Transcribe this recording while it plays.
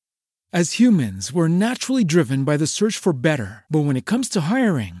As humans, we're naturally driven by the search for better. But when it comes to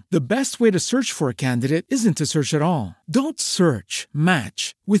hiring, the best way to search for a candidate isn't to search at all. Don't search,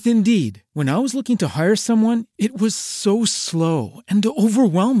 match with Indeed. When I was looking to hire someone, it was so slow and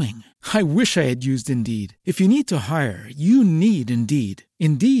overwhelming. I wish I had used Indeed. If you need to hire, you need Indeed.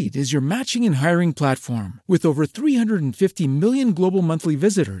 Indeed is your matching and hiring platform with over 350 million global monthly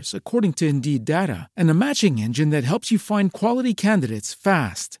visitors, according to Indeed data, and a matching engine that helps you find quality candidates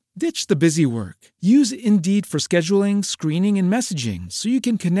fast. Ditch the busy work. Use Indeed for scheduling, screening, and messaging so you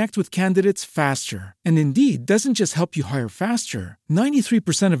can connect with candidates faster. And Indeed doesn't just help you hire faster.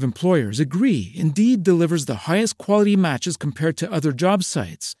 93% of employers agree Indeed delivers the highest quality matches compared to other job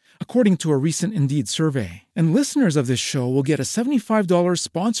sites, according to a recent Indeed survey. And listeners of this show will get a $75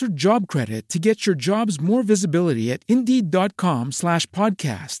 sponsored job credit to get your jobs more visibility at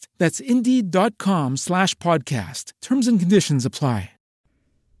Indeed.com/podcast. That's Indeed.com/podcast. Terms and conditions apply.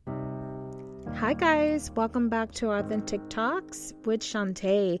 Hi guys, welcome back to Authentic Talks with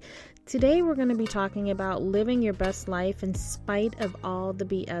Shantae. Today we're going to be talking about living your best life in spite of all the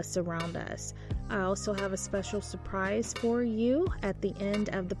BS around us. I also have a special surprise for you at the end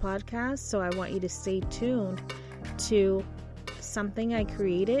of the podcast, so I want you to stay tuned to something I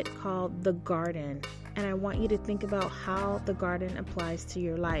created called The Garden. And I want you to think about how the garden applies to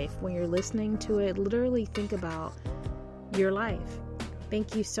your life. When you're listening to it, literally think about your life.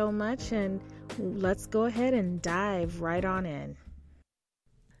 Thank you so much, and let's go ahead and dive right on in.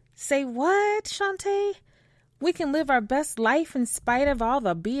 Say what, Shantae? We can live our best life in spite of all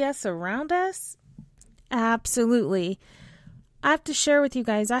the BS around us? Absolutely. I have to share with you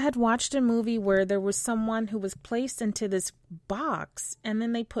guys, I had watched a movie where there was someone who was placed into this box, and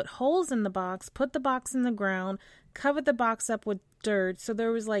then they put holes in the box, put the box in the ground, covered the box up with dirt, so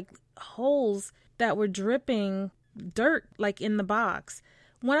there was like holes that were dripping dirt like in the box.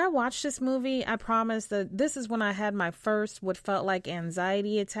 When I watched this movie, I promise that this is when I had my first what felt like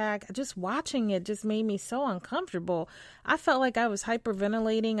anxiety attack. Just watching it just made me so uncomfortable. I felt like I was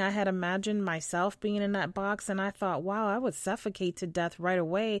hyperventilating. I had imagined myself being in that box, and I thought, wow, I would suffocate to death right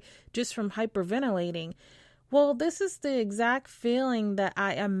away just from hyperventilating. Well, this is the exact feeling that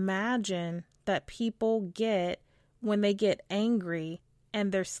I imagine that people get when they get angry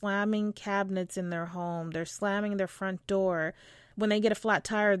and they're slamming cabinets in their home. They're slamming their front door. When they get a flat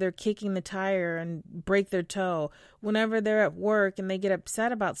tire, they're kicking the tire and break their toe. Whenever they're at work and they get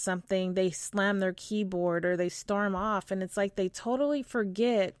upset about something, they slam their keyboard or they storm off. And it's like they totally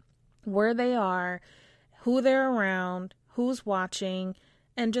forget where they are, who they're around, who's watching,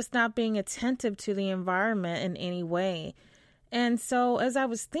 and just not being attentive to the environment in any way. And so as I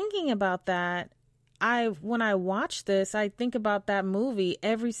was thinking about that, when I watch this, I think about that movie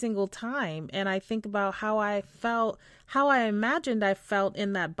every single time. And I think about how I felt, how I imagined I felt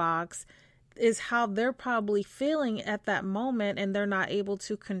in that box is how they're probably feeling at that moment, and they're not able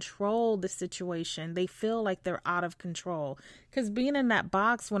to control the situation. They feel like they're out of control. Because being in that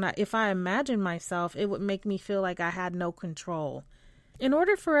box, if I imagine myself, it would make me feel like I had no control. In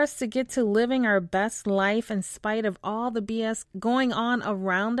order for us to get to living our best life in spite of all the BS going on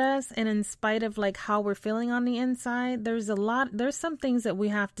around us, and in spite of like how we're feeling on the inside, there's some things that we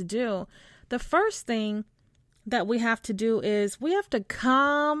have to do. The first thing that we have to do is we have to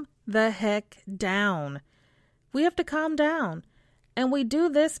calm the heck down. We have to calm down. And we do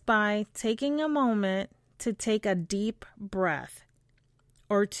this by taking a moment to take a deep breath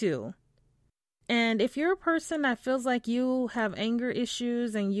or two. And if you're a person that feels like you have anger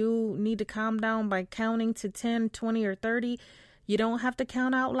issues and you need to calm down by counting to 10, 20, or 30, you don't have to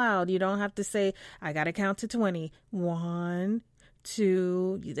count out loud. You don't have to say, I got to count to 20. 1,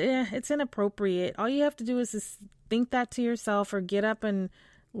 2. It's inappropriate. All you have to do is just think that to yourself, or get up and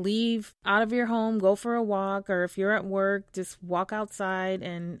leave out of your home, go for a walk, or if you're at work, just walk outside,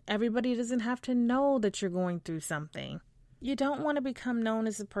 and everybody doesn't have to know that you're going through something. You don't want to become known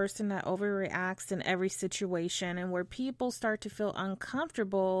as a person that overreacts in every situation, and where people start to feel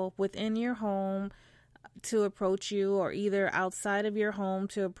uncomfortable within your home to approach you, or either outside of your home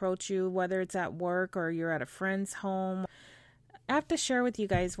to approach you, whether it's at work or you're at a friend's home. I have to share with you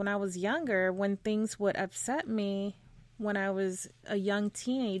guys, when I was younger, when things would upset me, when I was a young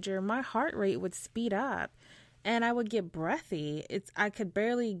teenager, my heart rate would speed up. And I would get breathy. I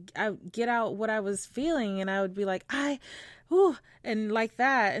get out what I was feeling, and I would be like, and like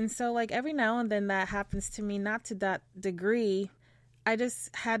that. And so like every now and then that happens to me, not to that degree. I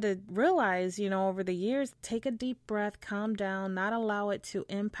just had to realize, over the years, take a deep breath, calm down, not allow it to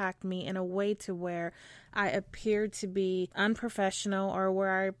impact me in a way to where I appear to be unprofessional or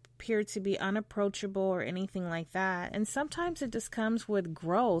where I appear to be unapproachable or anything like that. And sometimes it just comes with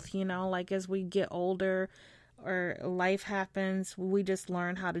growth, like as we get older or life happens, we just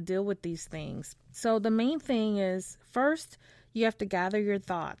learn how to deal with these things. So the main thing is, first, you have to gather your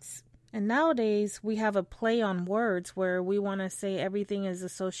thoughts. And nowadays, we have a play on words where we want to say everything is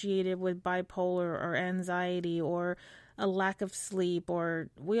associated with bipolar or anxiety or a lack of sleep, or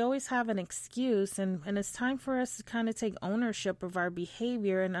we always have an excuse. And it's time for us to kind of take ownership of our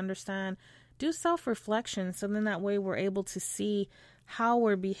behavior and understand, do self-reflection, so then that way we're able to see how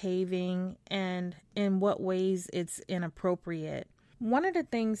we're behaving and in what ways it's inappropriate. One of the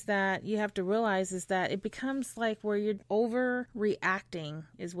things that you have to realize is that it becomes like where you're overreacting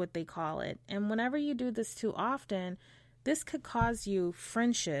is what they call it. And whenever you do this too often, this could cause you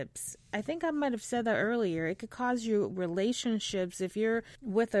friendships. I think I might have said that earlier. It could cause you relationships. If you're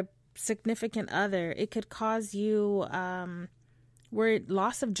with a significant other, it could cause you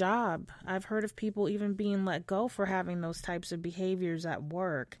loss of job. I've heard of people even being let go for having those types of behaviors at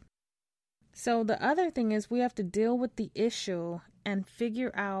work. So the other thing is we have to deal with the issue and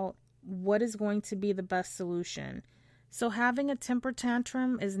figure out what is going to be the best solution. So having a temper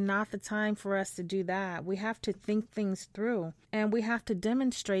tantrum is not the time for us to do that. We have to think things through, and we have to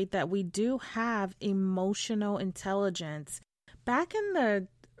demonstrate that we do have emotional intelligence. Back in the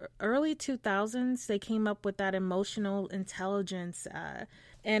early 2000s, they came up with that emotional intelligence,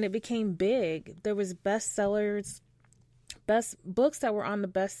 and it became big. There was bestsellers, best books that were on the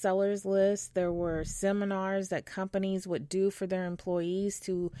bestsellers list. There were seminars that companies would do for their employees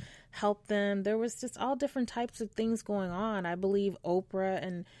to help them. There was just all different types of things going on. I believe Oprah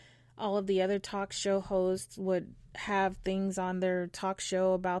and all of the other talk show hosts would have things on their talk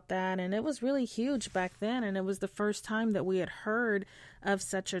show about that. And it was really huge back then. And it was the first time that we had heard of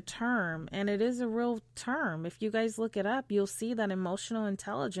such a term. And it is a real term. If you guys look it up, you'll see that emotional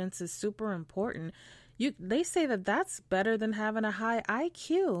intelligence is super important. They say that that's better than having a high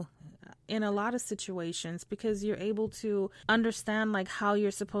IQ in a lot of situations, because you're able to understand like how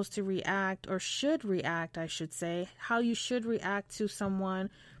you're supposed to react, or should react, I should say, how you should react to someone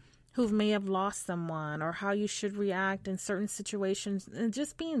who may have lost someone, or how you should react in certain situations, and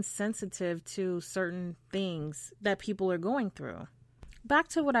just being sensitive to certain things that people are going through. Back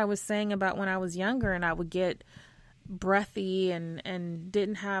to what I was saying about when I was younger and I would get breathy and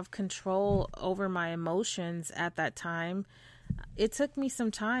didn't have control over my emotions at that time. It took me some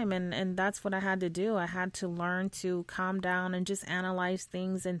time, and that's what I had to do. I had to learn to calm down and just analyze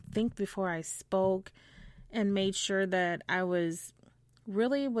things and think before I spoke, and made sure that I was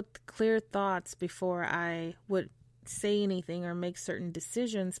really with clear thoughts before I would say anything or make certain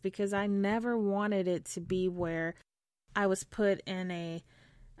decisions, because I never wanted it to be where I was put in a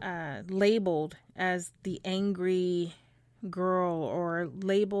labeled as the angry girl, or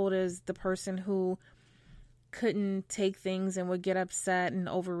labeled as the person who couldn't take things and would get upset and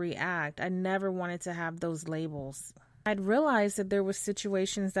overreact. I never wanted to have those labels. I'd realized that there were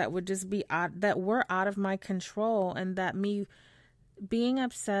situations that would just be that were out of my control, and that me being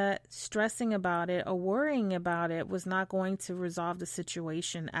upset, stressing about it, or worrying about it was not going to resolve the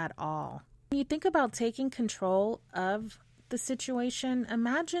situation at all. When you think about taking control of the situation,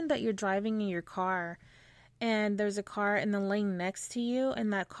 imagine that you're driving in your car and there's a car in the lane next to you,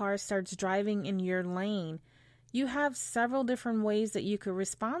 and that car starts driving in your lane. You have several different ways that you could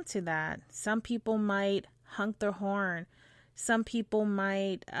respond to that. Some people might honk their horn. Some people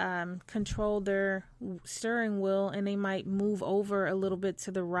might control their steering wheel, and they might move over a little bit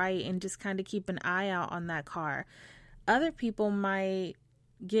to the right and just kind of keep an eye out on that car. Other people might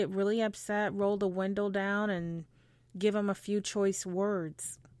get really upset, roll the window down, and give them a few choice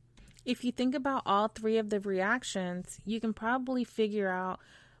words. If you think about all three of the reactions, you can probably figure out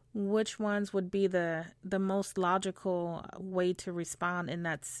which ones would be the most logical way to respond in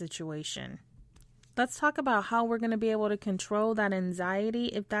that situation. Let's talk about how we're going to be able to control that anxiety,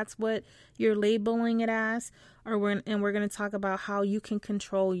 if that's what you're labeling it as, and we're going to talk about how you can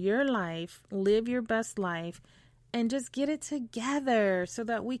control your life, live your best life, and just get it together so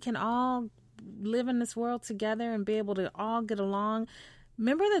that we can all live in this world together and be able to all get along.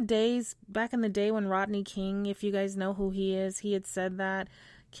 Remember the days back in the day when Rodney King, if you guys know who he is, he had said that,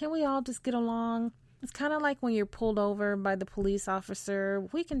 can we all just get along? It's kind of like when you're pulled over by the police officer.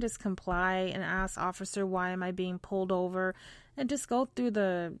 We can just comply and ask, officer, why am I being pulled over? And just go through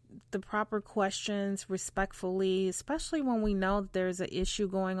the proper questions respectfully, especially when we know that there's an issue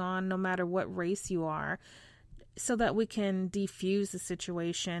going on, no matter what race you are. so that we can defuse the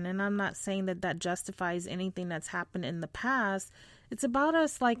situation. And I'm not saying that that justifies anything that's happened in the past. It's about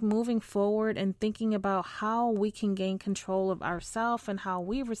us like moving forward and thinking about how we can gain control of ourselves and how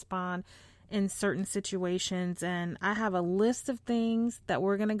we respond in certain situations. And I have a list of things that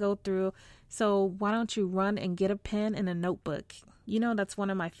we're going to go through. So why don't you run and get a pen and a notebook? You know, that's one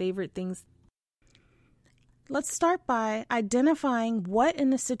of my favorite things. Let's start by identifying what in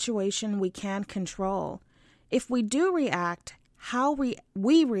the situation we can control. If we do react, how we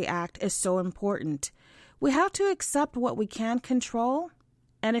react is so important. We have to accept what we can control,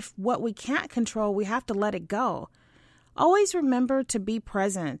 and if what we can't control, we have to let it go. Always remember to be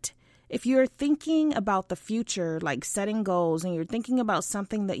present. If you're thinking about the future, like setting goals, and you're thinking about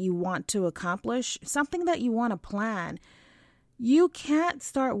something that you want to accomplish, something that you want to plan, you can't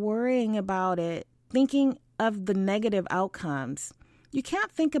start worrying about it, thinking of the negative outcomes. You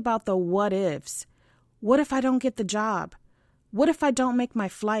can't think about the what ifs. What if I don't get the job? What if I don't make my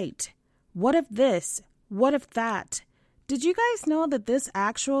flight? What if this? What if that? Did you guys know that this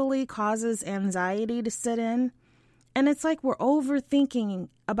actually causes anxiety to sit in? And it's like we're overthinking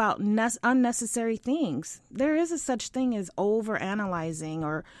about unnecessary things. There is a such thing as overanalyzing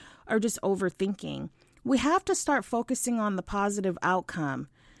or just overthinking. We have to start focusing on the positive outcome.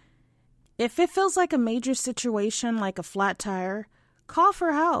 If it feels like a major situation like a flat tire, call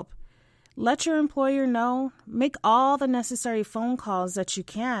for help. Let your employer know. Make all the necessary phone calls that you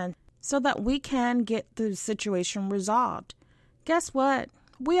can so that we can get the situation resolved. Guess what?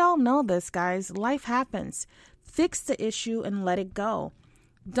 We all know this, guys. Life happens. Fix the issue and let it go.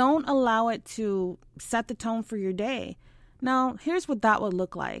 Don't allow it to set the tone for your day. Now, here's what that would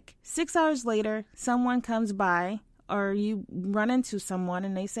look like. 6 hours later, someone comes by or you run into someone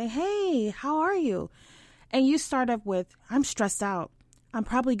and they say, "Hey, how are you?" And you start up with, "I'm stressed out. I'm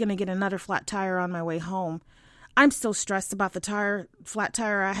probably going to get another flat tire on my way home. I'm still stressed about the flat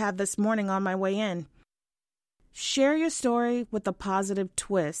tire I had this morning on my way in." Share your story with a positive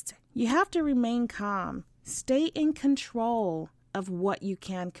twist. You have to remain calm. Stay in control of what you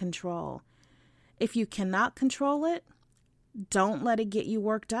can control. If you cannot control it, don't let it get you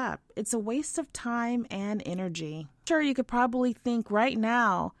worked up. It's a waste of time and energy. Sure, you could probably think right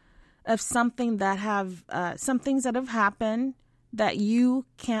now of some things that have happened that you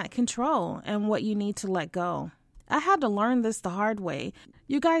can't control and what you need to let go. I had to learn this the hard way.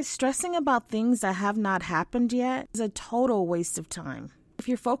 You guys, stressing about things that have not happened yet is a total waste of time. If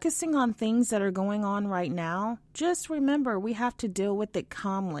you're focusing on things that are going on right now, just remember we have to deal with it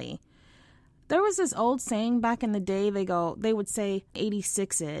calmly. There was this old saying back in the day, they would say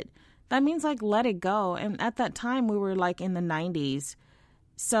 86 it. That means like let it go. And at that time we were like in the 90s.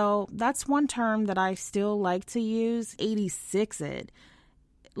 So that's one term that I still like to use, 86 it.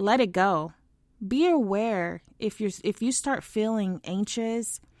 Let it go. Be aware if you start feeling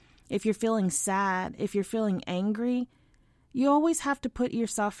anxious, if you're feeling sad, if you're feeling angry, you always have to put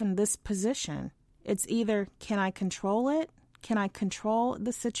yourself in this position. It's either, can I control it? Can I control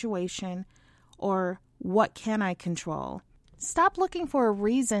the situation? Or what can I control? Stop looking for a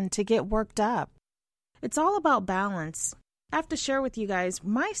reason to get worked up. It's all about balance. I have to share with you guys,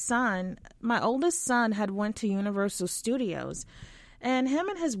 my oldest son had went to Universal Studios, and him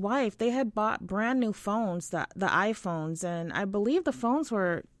and his wife, they had bought brand new phones, the iPhones, and I believe the phones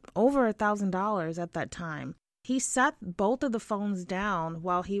were over $1,000 at that time. He set both of the phones down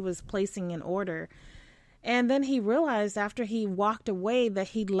while he was placing an order, and then he realized after he walked away that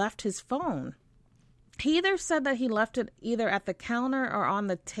he'd left his phone. He either said that he left it either at the counter or on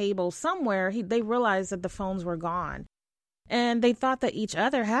the table somewhere. They realized that the phones were gone. And they thought that each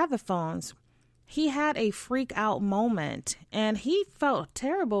other had the phones. He had a freak out moment and he felt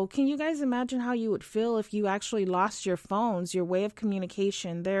terrible. Can you guys imagine how you would feel if you actually lost your phones, your way of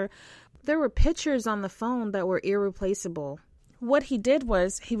communication? There were pictures on the phone that were irreplaceable. What he did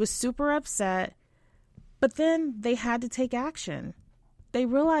was he was super upset, but then they had to take action. They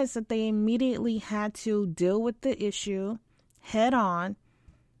realized that they immediately had to deal with the issue head on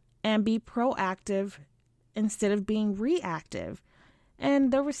and be proactive instead of being reactive.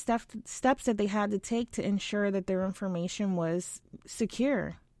 And there were steps that they had to take to ensure that their information was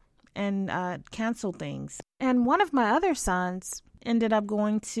secure and cancel things. And one of my other sons ended up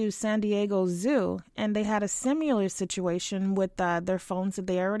going to San Diego Zoo, and they had a similar situation with their phones that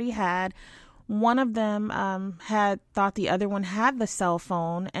they already had. One of them had thought the other one had the cell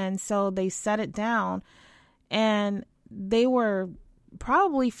phone, and so they set it down, and they were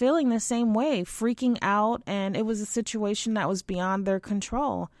probably feeling the same way, freaking out, and it was a situation that was beyond their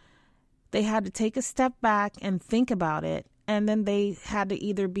control. They had to take a step back and think about it and then they had to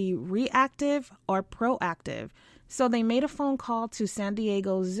either be reactive or proactive. So they made a phone call to San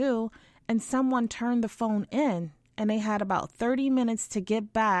Diego Zoo, and someone turned the phone in, and they had about 30 minutes to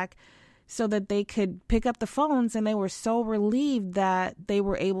get back so that they could pick up the phones, and they were so relieved that they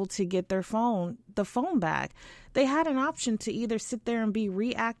were able to get the phone back. They had an option to either sit there and be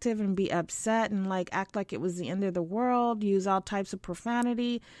reactive and be upset and act like it was the end of the world, use all types of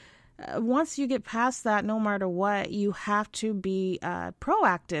profanity. Once you get past that, no matter what, you have to be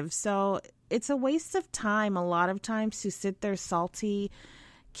proactive. So it's a waste of time a lot of times to sit there salty,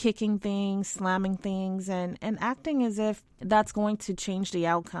 kicking things, slamming things, and acting as if that's going to change the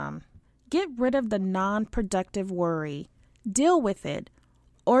outcome. Get rid of the non-productive worry. Deal with it.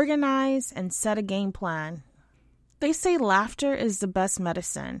 Organize and set a game plan. They say laughter is the best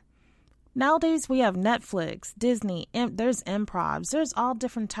medicine. Nowadays, we have Netflix, Disney, there's improvs. There's all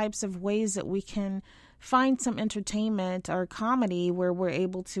different types of ways that we can find some entertainment or comedy where we're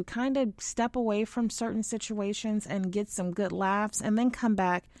able to kind of step away from certain situations and get some good laughs and then come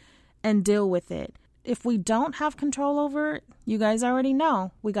back and deal with it. If we don't have control over it, you guys already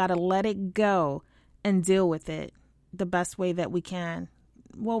know, we got to let it go and deal with it the best way that we can.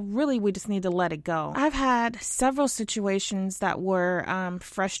 Well, really, we just need to let it go. I've had several situations that were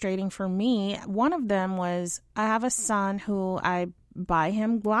frustrating for me. One of them was I have a son who I buy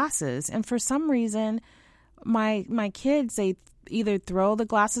him glasses. And for some reason, my kids, they either throw the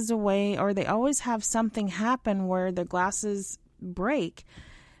glasses away or they always have something happen where their glasses break.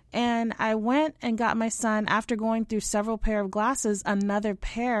 And I went and got my son, after going through several pair of glasses, another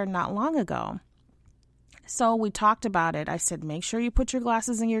pair not long ago. So we talked about it. I said, make sure you put your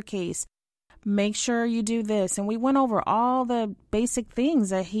glasses in your case. Make sure you do this. And we went over all the basic things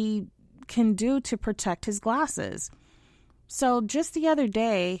that he can do to protect his glasses. So just the other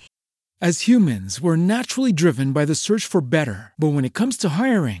day, As humans, we're naturally driven by the search for better. But when it comes to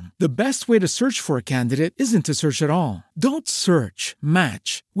hiring, the best way to search for a candidate isn't to search at all. Don't search,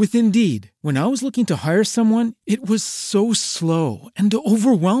 match with Indeed. When I was looking to hire someone, it was so slow and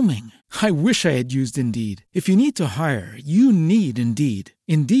overwhelming. I wish I had used Indeed. If you need to hire, you need Indeed.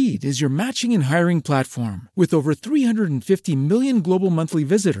 Indeed is your matching and hiring platform with over 350 million global monthly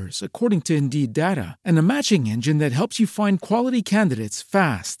visitors, according to Indeed data, and a matching engine that helps you find quality candidates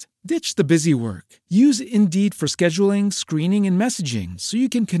fast. Ditch the busy work. Use Indeed for scheduling, screening, and messaging so you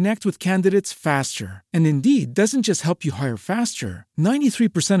can connect with candidates faster. And Indeed doesn't just help you hire faster.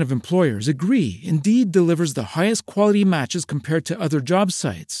 93% of employers agree Indeed delivers the highest quality matches compared to other job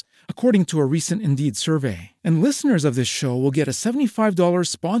sites, according to a recent Indeed survey. And listeners of this show will get a $75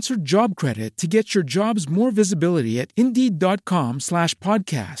 sponsored job credit to get your jobs more visibility at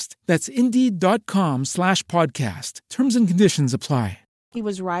Indeed.com/podcast. That's Indeed.com/podcast. Terms and conditions apply. he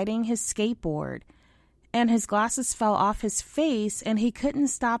was riding his skateboard and his glasses fell off his face and he couldn't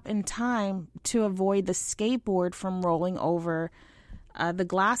stop in time to avoid the skateboard from rolling over the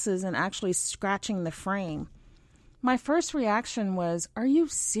glasses and actually scratching the frame. My first reaction was, are you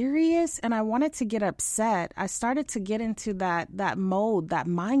serious? And I wanted to get upset. I started to get into that mode, that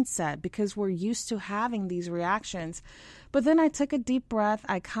mindset, because we're used to having these reactions. But then I took a deep breath,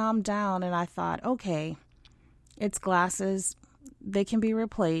 I calmed down, and I thought, okay, it's glasses. They can be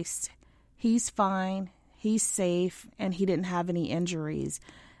replaced. He's fine. He's safe. And he didn't have any injuries.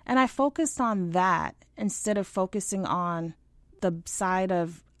 And I focused on that instead of focusing on the side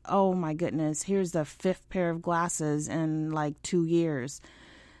of, oh my goodness, here's the 5th pair of glasses in like 2 years.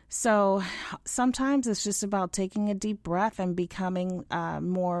 So sometimes it's just about taking a deep breath and becoming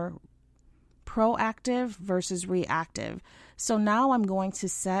more proactive versus reactive. So now I'm going to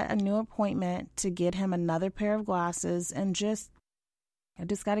set a new appointment to get him another pair of glasses and I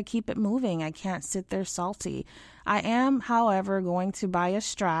just got to keep it moving. I can't sit there salty. I am, however, going to buy a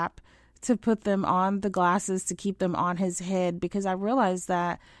strap to put them on the glasses to keep them on his head because I realize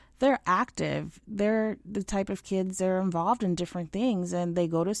that they're active. They're the type of kids that are involved in different things and they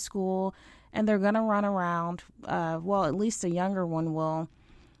go to school and they're going to run around. Well, at least a younger one will.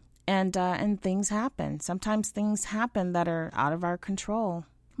 And things happen. Sometimes things happen that are out of our control.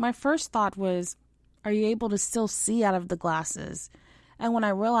 My first thought was, are you able to still see out of the glasses? And when I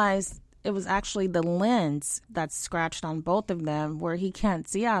realized it was actually the lens that's scratched on both of them where he can't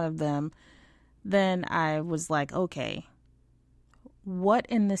see out of them, then I was like, okay, what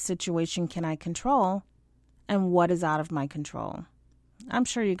in this situation can I control and what is out of my control? I'm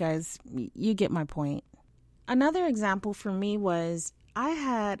sure you guys, you get my point. Another example for me was I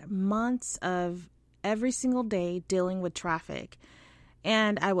had months of every single day dealing with traffic.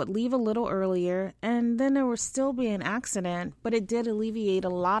 And I would leave a little earlier, and then there would still be an accident, but it did alleviate a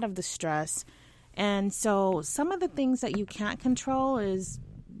lot of the stress And so some of the things that you can't control is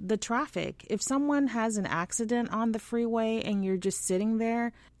the traffic. If someone has an accident on the freeway and you're just sitting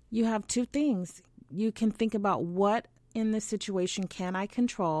there, you have two things. You can think about what in this situation can I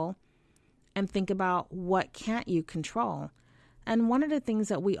control, and think about what can't you control. And one of the things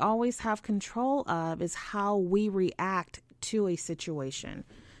that we always have control of is how we react to a situation.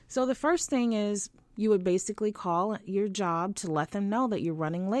 So the first thing is you would basically call your job to let them know that you're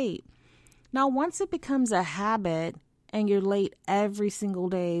running late. Now, once it becomes a habit and you're late every single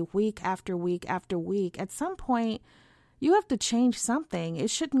day, week after week after week, at some point you have to change something. It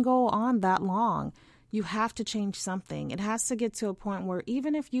shouldn't go on that long. You have to change something. It has to get to a point where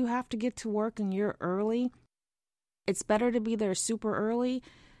even if you have to get to work and you're early, it's better to be there super early,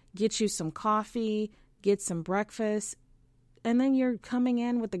 get you some coffee, get some breakfast, and then you're coming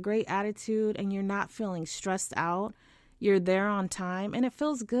in with a great attitude and you're not feeling stressed out. You're there on time, and it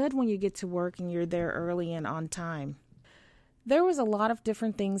feels good when you get to work and you're there early and on time. There was a lot of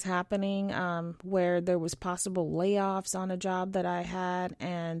different things happening where there was possible layoffs on a job that I had,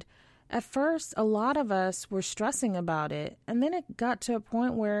 and at first, a lot of us were stressing about it, and then it got to a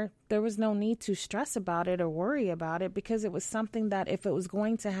point where there was no need to stress about it or worry about it because it was something that if it was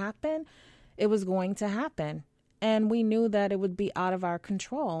going to happen, it was going to happen. And we knew that it would be out of our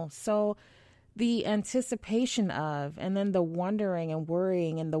control. So the anticipation of, and then the wondering and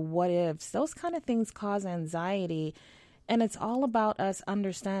worrying and the what ifs, those kind of things cause anxiety. And it's all about us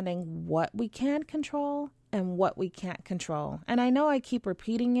understanding what we can control and what we can't control. And I know I keep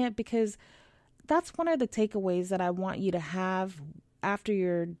repeating it because that's one of the takeaways that I want you to have after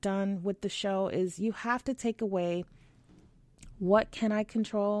you're done with the show is you have to take away what can I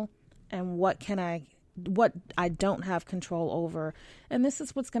control and what I don't have control over. And this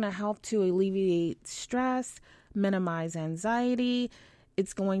is what's going to help to alleviate stress, minimize anxiety.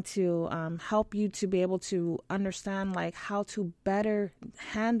 It's going to help you to be able to understand like how to better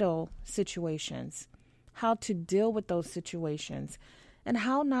handle situations, how to deal with those situations, and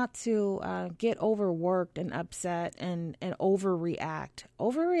how not to get overworked and upset and overreact.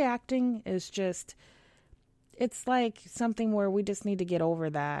 Overreacting is just, it's like something where we just need to get over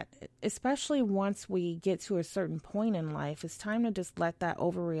that, especially once we get to a certain point in life. It's time to just let that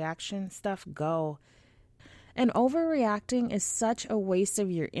overreaction stuff go. And overreacting is such a waste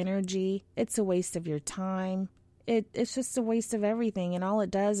of your energy. It's a waste of your time. It's just a waste of everything. And all it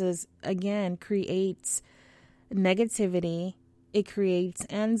does is, again, creates negativity. It creates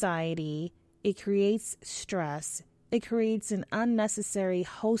anxiety. It creates stress. It creates an unnecessary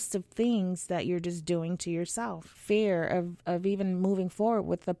host of things that you're just doing to yourself. Fear of even moving forward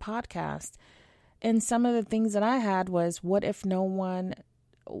with the podcast. And some of the things that I had was, what if no one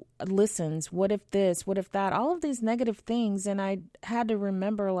listens? What if this? What if that? All of these negative things. And I had to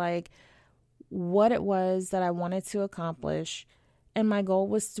remember like what it was that I wanted to accomplish. And my goal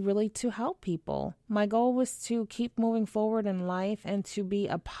was really to help people. My goal was to keep moving forward in life and to be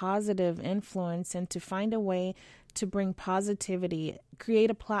a positive influence and to find a way to bring positivity,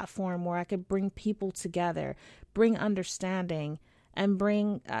 create a platform where I could bring people together, bring understanding, and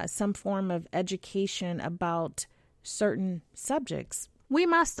bring some form of education about certain subjects. We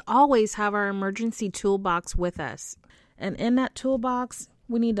must always have our emergency toolbox with us. And in that toolbox,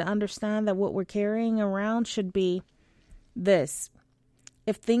 we need to understand that what we're carrying around should be this.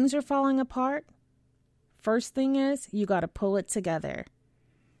 If things are falling apart, first thing is you got to pull it together.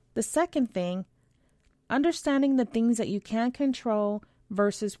 The second thing, understanding the things that you can control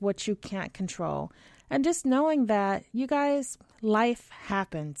versus what you can't control. And just knowing that, you guys, life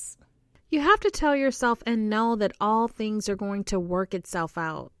happens. You have to tell yourself and know that all things are going to work itself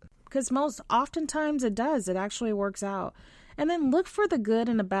out. Because oftentimes it does. It actually works out. And then look for the good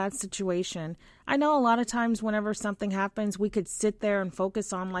in a bad situation. I know a lot of times whenever something happens, we could sit there and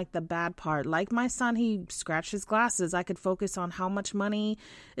focus on like the bad part. Like my son, he scratched his glasses. I could focus on how much money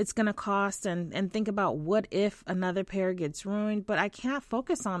it's going to cost and think about what if another pair gets ruined. But I can't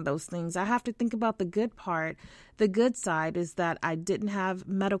focus on those things. I have to think about the good part. The good side is that I didn't have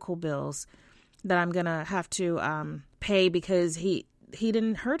medical bills that I'm going to have to pay because he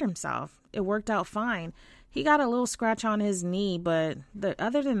didn't hurt himself. It worked out fine. He got a little scratch on his knee, but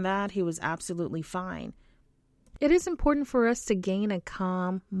other than that, he was absolutely fine. It is important for us to gain a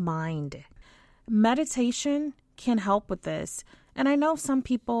calm mind. Meditation can help with this. And I know some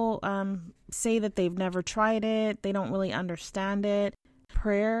people say that they've never tried it. They don't really understand it.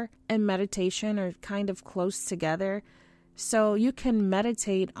 Prayer and meditation are kind of close together. So you can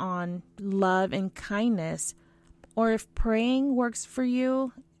meditate on love and kindness. Or if praying works for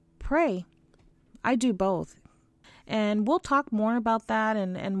you, pray. I do both. And we'll talk more about that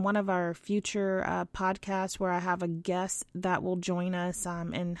in one of our future podcasts where I have a guest that will join us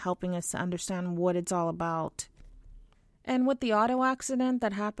in helping us to understand what it's all about. And with the auto accident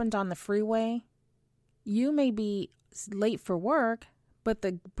that happened on the freeway, you may be late for work, but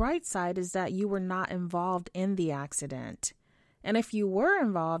the bright side is that you were not involved in the accident. And if you were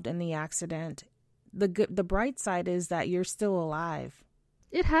involved in the accident, the bright side is that you're still alive.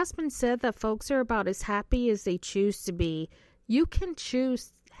 It has been said that folks are about as happy as they choose to be. You can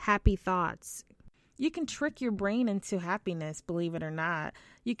choose happy thoughts. You can trick your brain into happiness, believe it or not.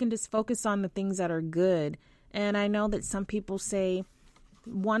 You can just focus on the things that are good. And I know that some people say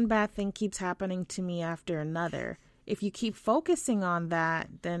one bad thing keeps happening to me after another. If you keep focusing on that,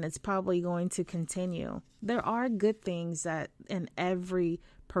 then it's probably going to continue. There are good things that in every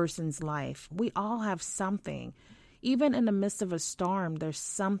person's life. We all have something. Even in the midst of a storm, there's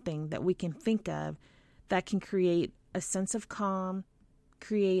something that we can think of that can create a sense of calm,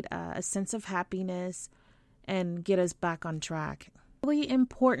 create a sense of happiness, and get us back on track. It's really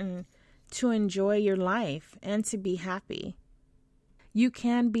important to enjoy your life and to be happy. You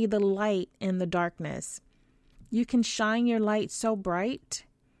can be the light in the darkness. You can shine your light so bright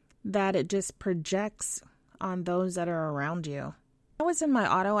that it just projects on those that are around you. I was in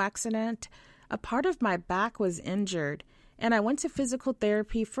my auto accident. A part of my back was injured, and I went to physical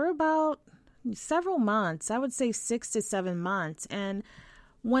therapy for about several months. I would say 6 to 7 months. And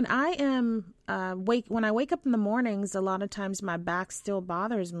when I wake up in the mornings, a lot of times my back still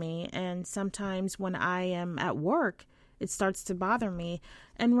bothers me, and sometimes when I am at work, it starts to bother me.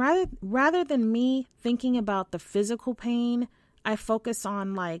 And rather than me thinking about the physical pain, I focus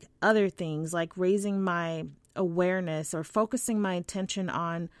on like other things, like raising my awareness or focusing my attention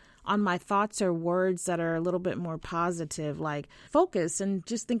on my thoughts or words that are a little bit more positive, like focus and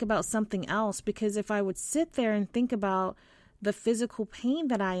just think about something else. Because if I would sit there and think about the physical pain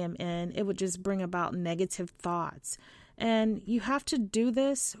that I am in, it would just bring about negative thoughts. And you have to do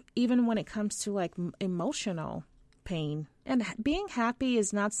this even when it comes to like emotional pain. And being happy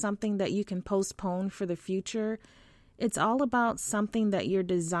is not something that you can postpone for the future. It's all about something that you're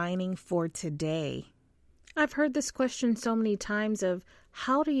designing for today. I've heard this question so many times of,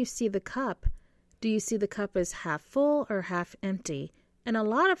 how do you see the cup? Do you see the cup as half full or half empty? And a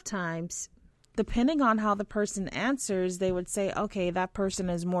lot of times, depending on how the person answers, they would say, okay, that person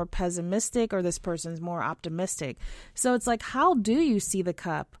is more pessimistic or this person's more optimistic. So it's like, how do you see the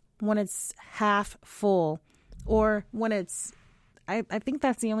cup when it's half full or when it's, I think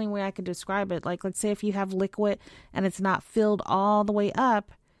that's the only way I could describe it. Like, let's say if you have liquid and it's not filled all the way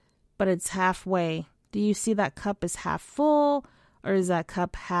up, but it's halfway. Do you see that cup as half full or is that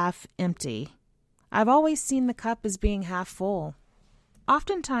cup half empty? I've always seen the cup as being half full.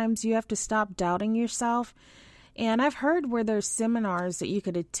 Oftentimes you have to stop doubting yourself. And I've heard where there's seminars that you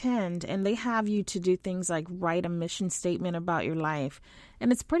could attend and they have you to do things like write a mission statement about your life.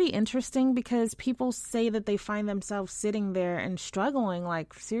 And it's pretty interesting because people say that they find themselves sitting there and struggling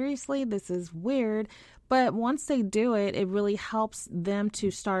like, seriously, this is weird. But once they do it, it really helps them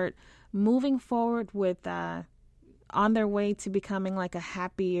to start moving forward with on their way to becoming like a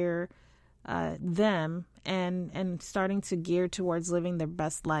happier them and starting to gear towards living their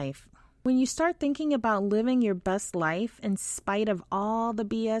best life. When you start thinking about living your best life in spite of all the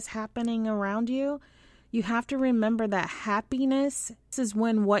BS happening around you, you have to remember that happiness is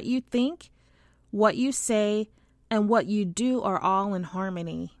when what you think, what you say, and what you do are all in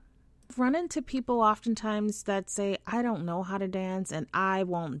harmony. I've run into people oftentimes that say, I don't know how to dance and I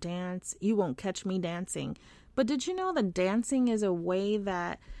won't dance. You won't catch me dancing. But did you know that dancing is a way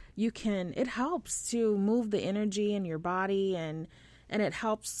that it helps to move the energy in your body and it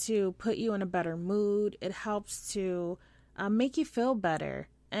helps to put you in a better mood. It helps to make you feel better.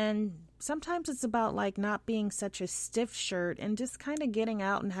 And sometimes it's about like not being such a stiff shirt and just kind of getting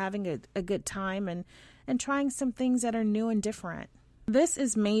out and having a good time and trying some things that are new and different. This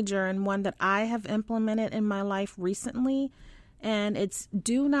is major and one that I have implemented in my life recently. And it's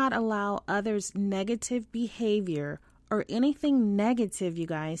do not allow others' negative behavior or anything negative, you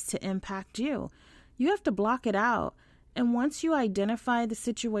guys, to impact you. You have to block it out. And once you identify the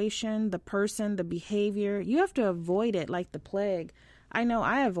situation, the person, the behavior, you have to avoid it like the plague. I know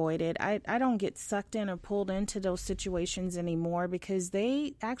I avoid it. I don't get sucked in or pulled into those situations anymore because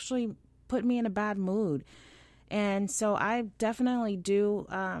they actually put me in a bad mood. And so I definitely do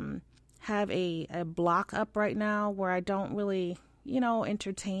have a block up right now where I don't really,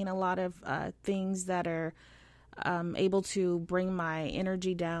 entertain a lot of things that are able to bring my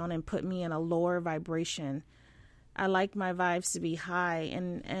energy down and put me in a lower vibration. I like my vibes to be high.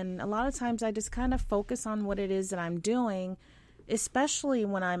 And a lot of times I just kind of focus on what it is that I'm doing, especially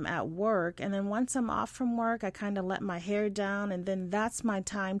when I'm at work. And then once I'm off from work, I kind of let my hair down. And then that's my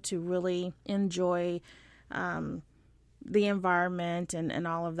time to really enjoy the environment and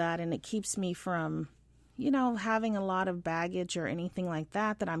all of that. And it keeps me from, having a lot of baggage or anything like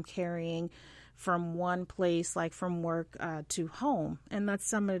that I'm carrying from one place, like from work to home. And that's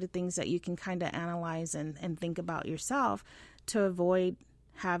some of the things that you can kind of analyze and think about yourself to avoid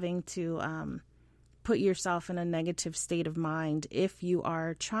having to put yourself in a negative state of mind if you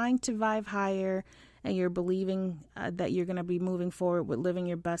are trying to vibe higher and you're believing that you're going to be moving forward with living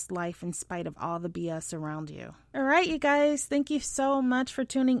your best life in spite of all the BS around you. All right, you guys, thank you so much for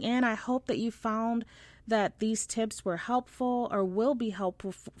tuning in. I hope that you found that these tips were helpful or will be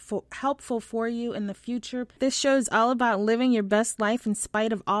helpful for you in the future. This show is all about living your best life in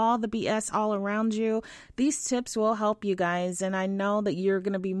spite of all the BS all around you. These tips will help you guys, and I know that you're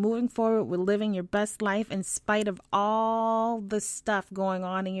going to be moving forward with living your best life in spite of all the stuff going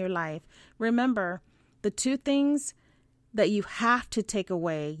on in your life. Remember, the two things that you have to take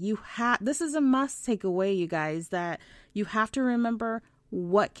away, this is a must take away, you guys, that you have to remember.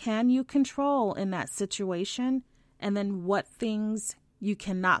 What can you control in that situation? And then what things you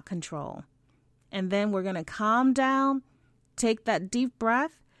cannot control. And then we're going to calm down, take that deep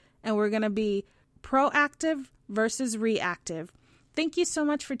breath, and we're going to be proactive versus reactive. Thank you so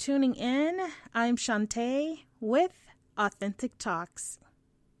much for tuning in. I'm Shantae with Authentic Talks.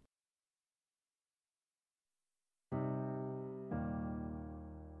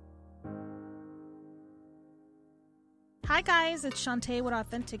 Hi guys, it's Shantae with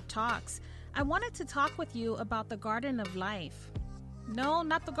Authentic Talks. I wanted to talk with you about the Garden of Life. No,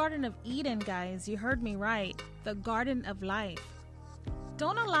 not the Garden of Eden, guys. You heard me right. The Garden of Life.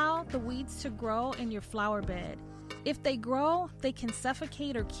 Don't allow the weeds to grow in your flower bed. If they grow, they can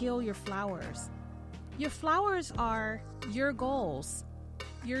suffocate or kill your flowers. Your flowers are your goals,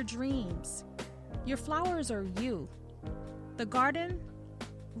 your dreams. Your flowers are you. The garden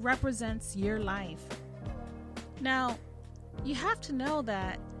represents your life. Now, you have to know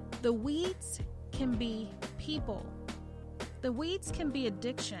that the weeds can be people. The weeds can be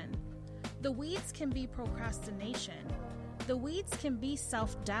addiction. The weeds can be procrastination. The weeds can be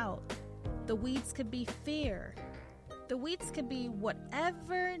self-doubt. The weeds could be fear. The weeds could be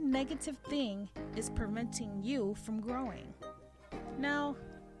whatever negative thing is preventing you from growing. Now,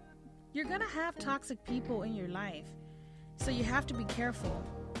 you're going to have toxic people in your life, so you have to be careful.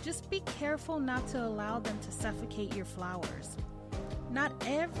 Just be careful not to allow them to suffocate your flowers. Not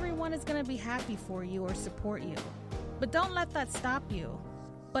everyone is going to be happy for you or support you, but don't let that stop you.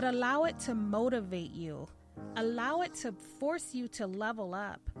 But allow it to motivate you. Allow it to force you to level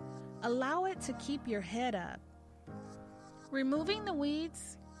up. Allow it to keep your head up. Removing the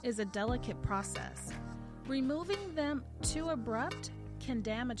weeds is a delicate process. Removing them too abrupt can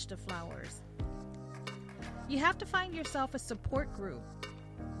damage the flowers. You have to find yourself a support group.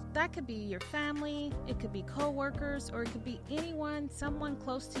 That could be your family, it could be co-workers, or it could be someone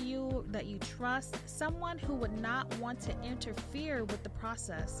close to you that you trust, someone who would not want to interfere with the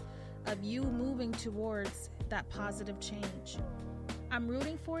process of you moving towards that positive change. I'm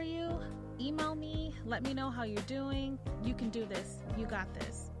rooting for you. Email me, let me know how you're doing. You can do this. You got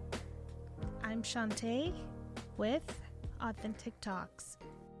this. I'm Shantae with Authentic Talks.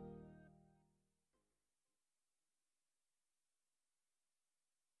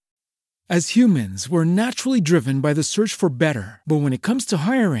 As humans, we're naturally driven by the search for better. But when it comes to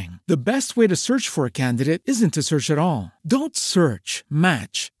hiring, the best way to search for a candidate isn't to search at all. Don't search,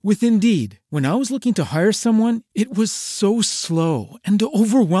 match with Indeed. When I was looking to hire someone, it was so slow and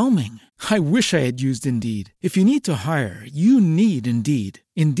overwhelming. I wish I had used Indeed. If you need to hire, you need Indeed.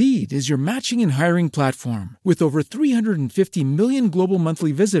 Indeed is your matching and hiring platform with over 350 million global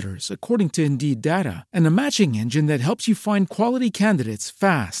monthly visitors, according to Indeed data, and a matching engine that helps you find quality candidates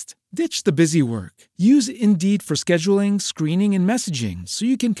fast. Ditch the busy work. Use Indeed for scheduling, screening, and messaging so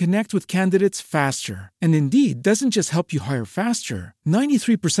you can connect with candidates faster. And Indeed doesn't just help you hire faster.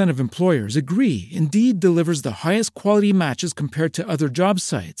 93% of employers agree Indeed delivers the highest quality matches compared to other job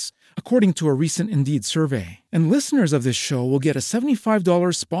sites, according to a recent Indeed survey. And listeners of this show will get a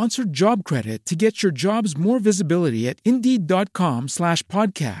 $75 sponsored job credit to get your jobs more visibility at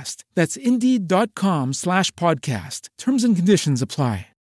Indeed.com/podcast. That's Indeed.com/podcast. Terms and conditions apply.